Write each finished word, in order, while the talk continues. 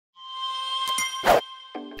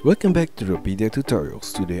Welcome back to DRAWPEDIA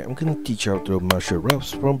tutorials. Today I'm gonna teach you how to draw Marshal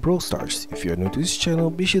Ruffs from Brawl Stars. If you are new to this channel,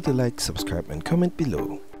 be sure to like, subscribe and comment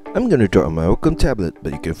below. I'm gonna draw on my Wacom tablet,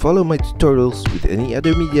 but you can follow my tutorials with any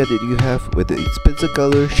other media that you have, whether it's pencil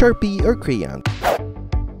color, Sharpie or crayon.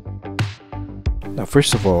 Now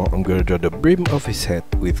first of all, I'm gonna draw the brim of his head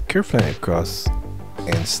with curved line across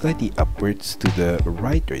and slightly upwards to the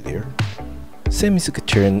right there. Semicircle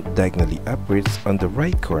turn diagonally upwards on the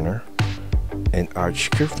right corner. An arch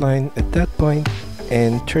curved line at that point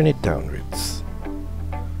and turn it downwards.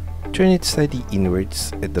 Turn it slightly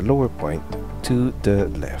inwards at the lower point to the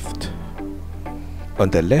left. On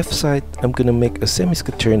the left side, I'm gonna make a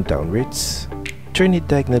semicircle turn downwards, turn it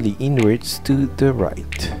diagonally inwards to the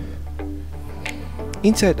right.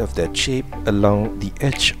 Inside of that shape, along the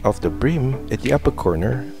edge of the brim at the upper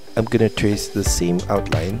corner, I'm gonna trace the same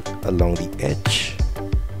outline along the edge.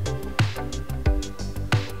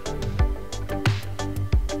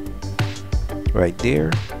 Right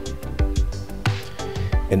there,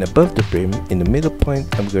 and above the brim in the middle point,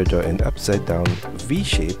 I'm going to draw an upside down V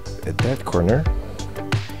shape at that corner,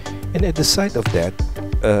 and at the side of that,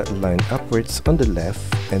 a line upwards on the left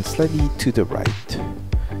and slightly to the right.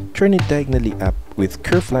 Turn it diagonally up with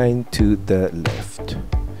curved line to the left.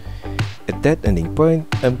 At that ending point,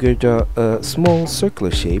 I'm going to draw a small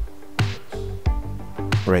circular shape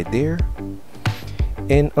right there,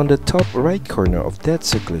 and on the top right corner of that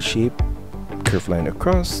circular shape, curved line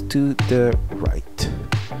across to the right.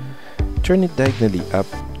 Turn it diagonally up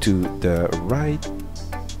to the right.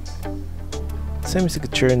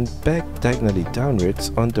 Semicircle turn back diagonally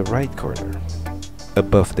downwards on the right corner.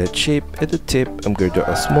 Above that shape at the tip, I'm going to draw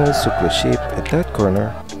a small circular shape at that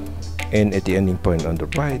corner, and at the ending point on the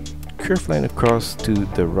right, curved line across to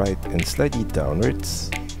the right and slightly downwards.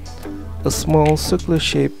 A small circular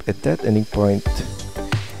shape at that ending point,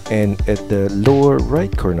 and at the lower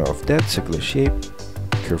right corner of that circular shape,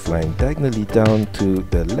 curved line diagonally down to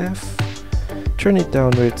the left, turn it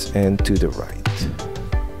downwards and to the right.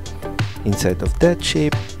 Inside of that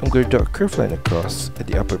shape, I'm going to draw a curved line across at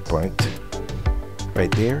the upper point,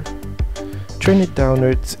 right there, turn it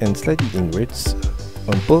downwards and slightly inwards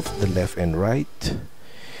on both the left and right,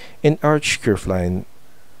 an arch curved line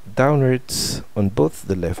downwards on both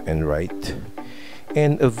the left and right,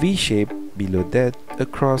 and a V shape below that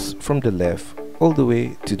across from the left all the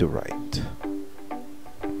way to the right.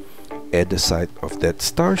 At the side of that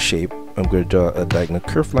star shape, I'm going to draw a diagonal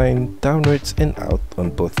curved line downwards and out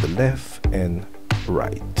on both the left and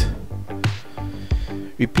right.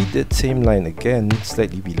 Repeat that same line again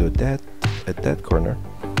slightly below that at that corner.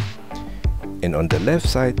 And on the left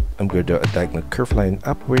side, I'm going to draw a diagonal curved line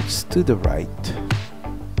upwards to the right,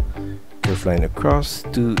 curved line across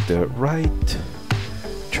to the right.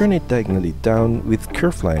 Turn it diagonally down with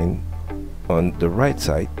curved line on the right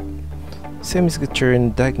side. Semicircle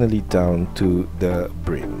turn diagonally down to the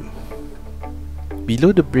brim.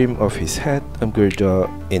 Below the brim of his head, I'm going to draw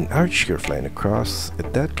an arch curved line across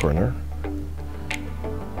at that corner.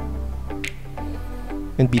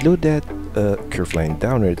 And below that, a curved line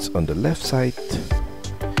downwards on the left side.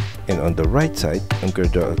 And on the right side, I'm going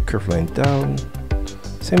to draw a curved line down,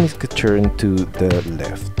 semicircle turn to the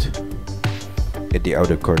left. At the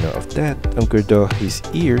outer corner of that, I'm going to draw his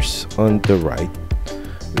ears on the right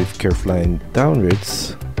with curved line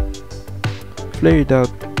downwards, flare it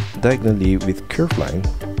out diagonally with curved line,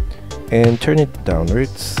 and turn it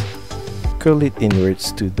downwards, curl it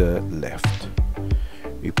inwards to the left.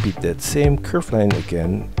 Repeat that same curved line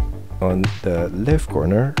again on the left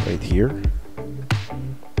corner right here.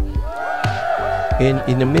 And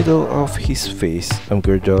in the middle of his face, I'm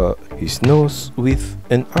going to draw his nose with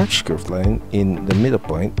an arch curved line in the middle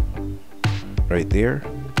point, right there.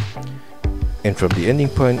 And from the ending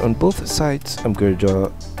point on both sides, I'm going to draw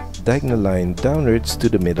a diagonal line downwards to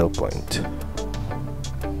the middle point.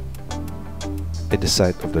 At the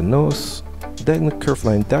side of the nose, diagonal curved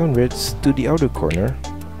line downwards to the outer corner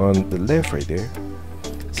on the left right there.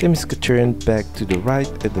 Semicircle turn back to the right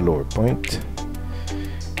at the lower point.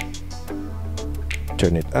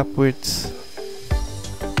 Turn it upwards,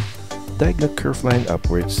 diagonal curved line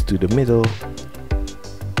upwards to the middle,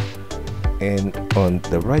 and on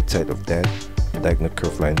the right side of that, diagonal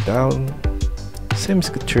curved line down,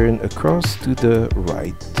 semicircle turn across to the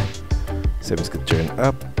right, semicircle turn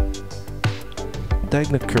up,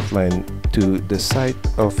 diagonal curved line to the side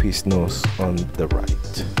of his nose on the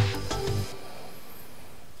right.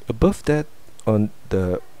 Above that, on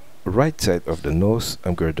the right side of the nose,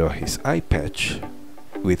 I'm going to draw his eye patch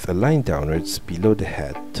with a line downwards below the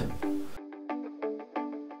head.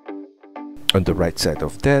 On the right side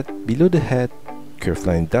of that, below the head, curved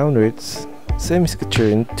line downwards, Semi-circle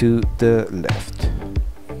turn to the left.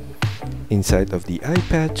 Inside of the eye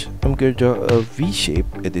patch, I'm going to draw a V shape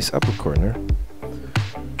at this upper corner.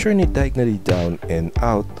 Turn it diagonally down and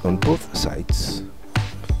out on both sides.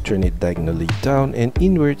 Turn it diagonally down and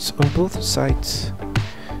inwards on both sides.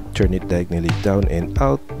 Turn it diagonally down and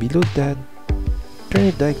out below that. Turn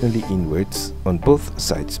it diagonally inwards on both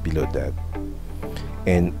sides below that.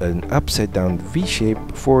 And an upside down V shape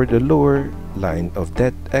for the lower line of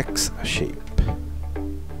that X shape.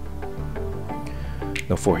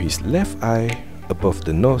 Now for his left eye, above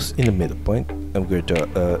the nose in the middle point, I'm going to draw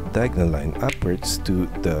a diagonal line upwards to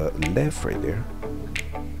the left right there.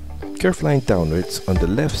 Curve line downwards on the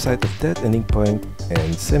left side of that ending point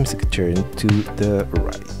and semicircle turn to the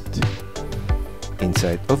right.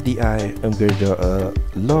 Inside of the eye, I'm going to draw a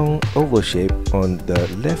long oval shape on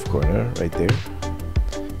the left corner right there.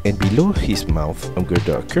 And below his mouth, I'm going to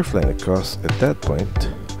draw a curve line across at that point.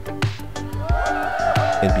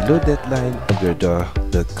 And below that line, I'm going to draw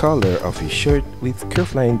the collar of his shirt with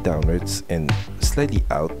curve line downwards and slightly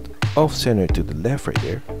out off center to the left right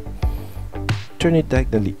there. Turn it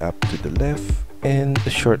diagonally up to the left and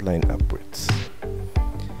a short line upwards.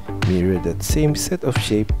 Mirror that same set of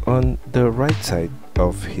shape on the right side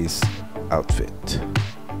of his outfit.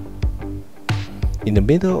 In the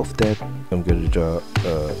middle of that, I'm going to draw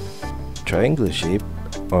a triangular shape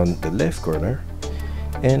on the left corner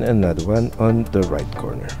and another one on the right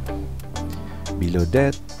corner. Below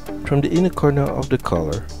that, from the inner corner of the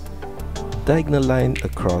collar, diagonal line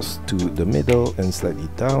across to the middle and slightly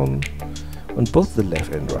down on both the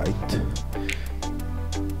left and right.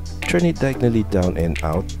 Turn it diagonally down and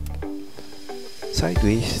out,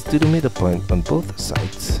 sideways to the middle point on both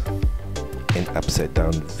sides, and upside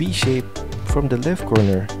down V shape from the left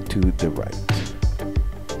corner to the right.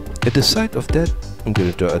 At the side of that, I'm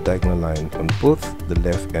going to draw a diagonal line on both the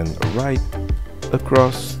left and right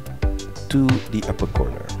across to the upper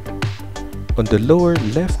corner. On the lower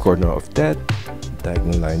left corner of that,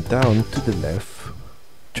 diagonal line down to the left,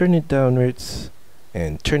 turn it downwards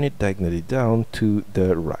and turn it diagonally down to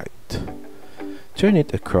the right. Turn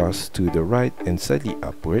it across to the right and slightly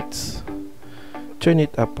upwards. Turn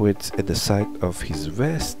it upwards at the side of his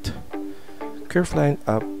vest. Curve line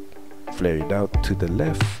up, flare it out to the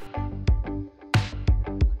left,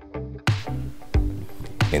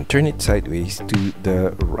 and turn it sideways to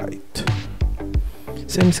the right.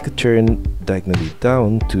 Semicircle turn diagonally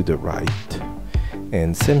down to the right,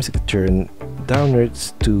 and semicircle turn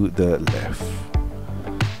downwards to the left.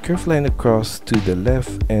 Curve line across to the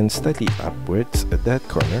left and slightly upwards at that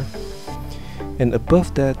corner, and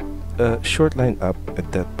above that, a short line up at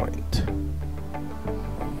that point.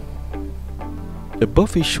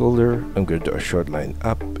 Above his shoulder, I'm going to draw a short line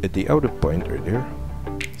up at the outer point earlier.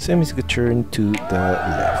 Semicircle turn to the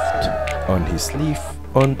left. On his sleeve,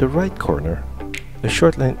 on the right corner, a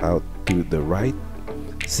short line out to the right,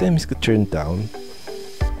 semicircle turn down,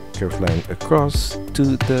 curve line across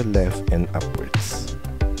to the left and upwards.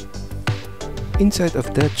 Inside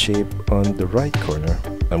of that shape on the right corner,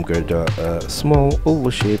 I'm going to draw a small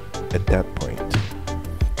oval shape at that point.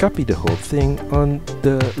 Copy the whole thing on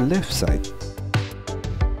the left side.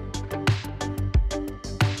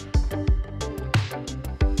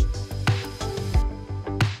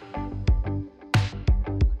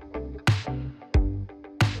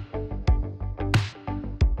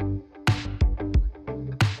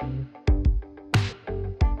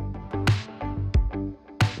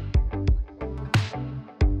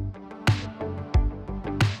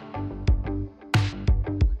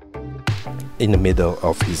 In the middle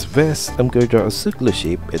of his vest, I'm going to draw a circular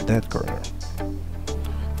shape at that corner.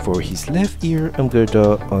 For his left ear, I'm going to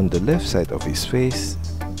draw on the left side of his face,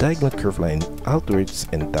 diagonal curve line outwards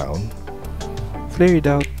and down, flare it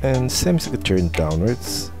out and semicircle turn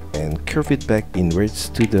downwards, and curve it back inwards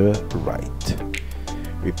to the right.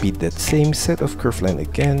 Repeat that same set of curve line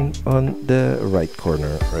again on the right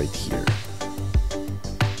corner right here.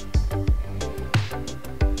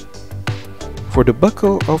 For the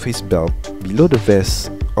buckle of his belt, below the vest,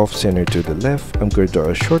 off center to the left, I'm going to draw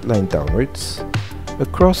a short line downwards,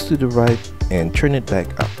 across to the right, and turn it back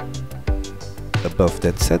up. Above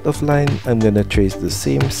that set of line, I'm going to trace the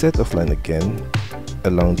same set of line again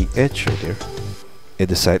along the edge right there. At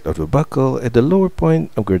the side of the buckle, at the lower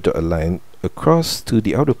point, I'm going to draw a line across to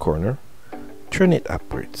the outer corner, turn it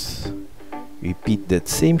upwards. Repeat that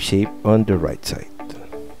same shape on the right side.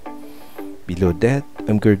 Below that,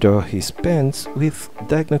 I'm going to draw his pants with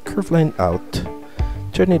diagonal curve line out,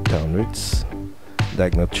 turn it downwards,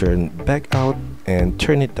 diagonal turn back out and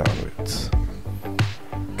turn it downwards.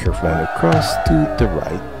 Curve line across to the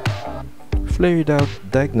right, Flare it out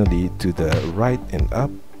diagonally to the right and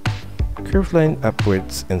up, curve line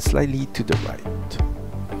upwards and slightly to the right.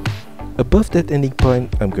 Above that ending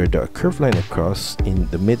point, I'm going to draw a curve line across in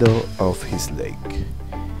the middle of his leg.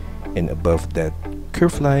 And above that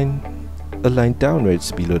curve line, a line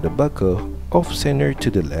downwards below the buckle, off center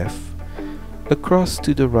to the left, across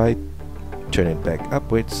to the right, turn it back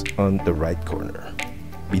upwards on the right corner.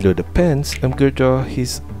 Below the pants, I'm going to draw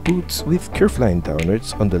his boots with curve line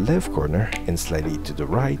downwards on the left corner and slightly to the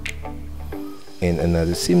right, and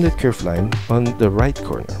another similar curve line on the right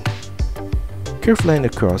corner. Curve line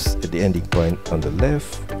across at the ending point on the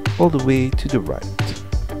left all the way to the right.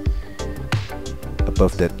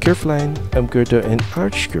 Above that curve line, I'm going to draw an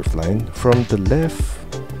arch curve line from the left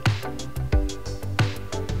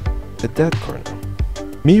at that corner.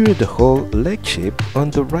 Mirror the whole leg shape on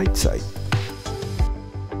the right side.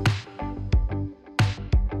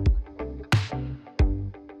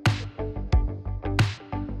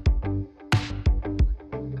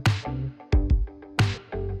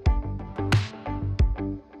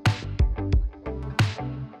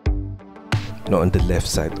 Now on the left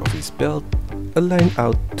side of his belt, a line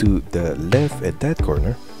out to the left at that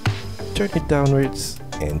corner, turn it downwards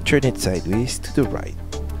and turn it sideways to the right.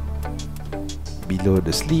 Below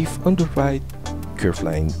the sleeve on the right, curve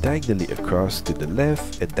line diagonally across to the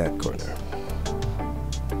left at that corner.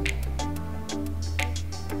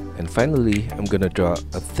 And finally, I'm gonna draw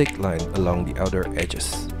a thick line along the outer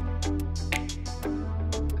edges.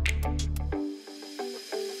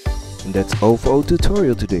 And that's all for our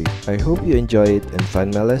tutorial today. I hope you enjoy it and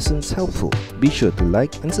find my lessons helpful. Be sure to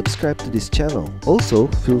like and subscribe to this channel. Also,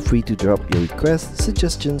 feel free to drop your requests,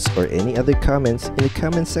 suggestions or any other comments in the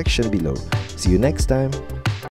comment section below. See you next time!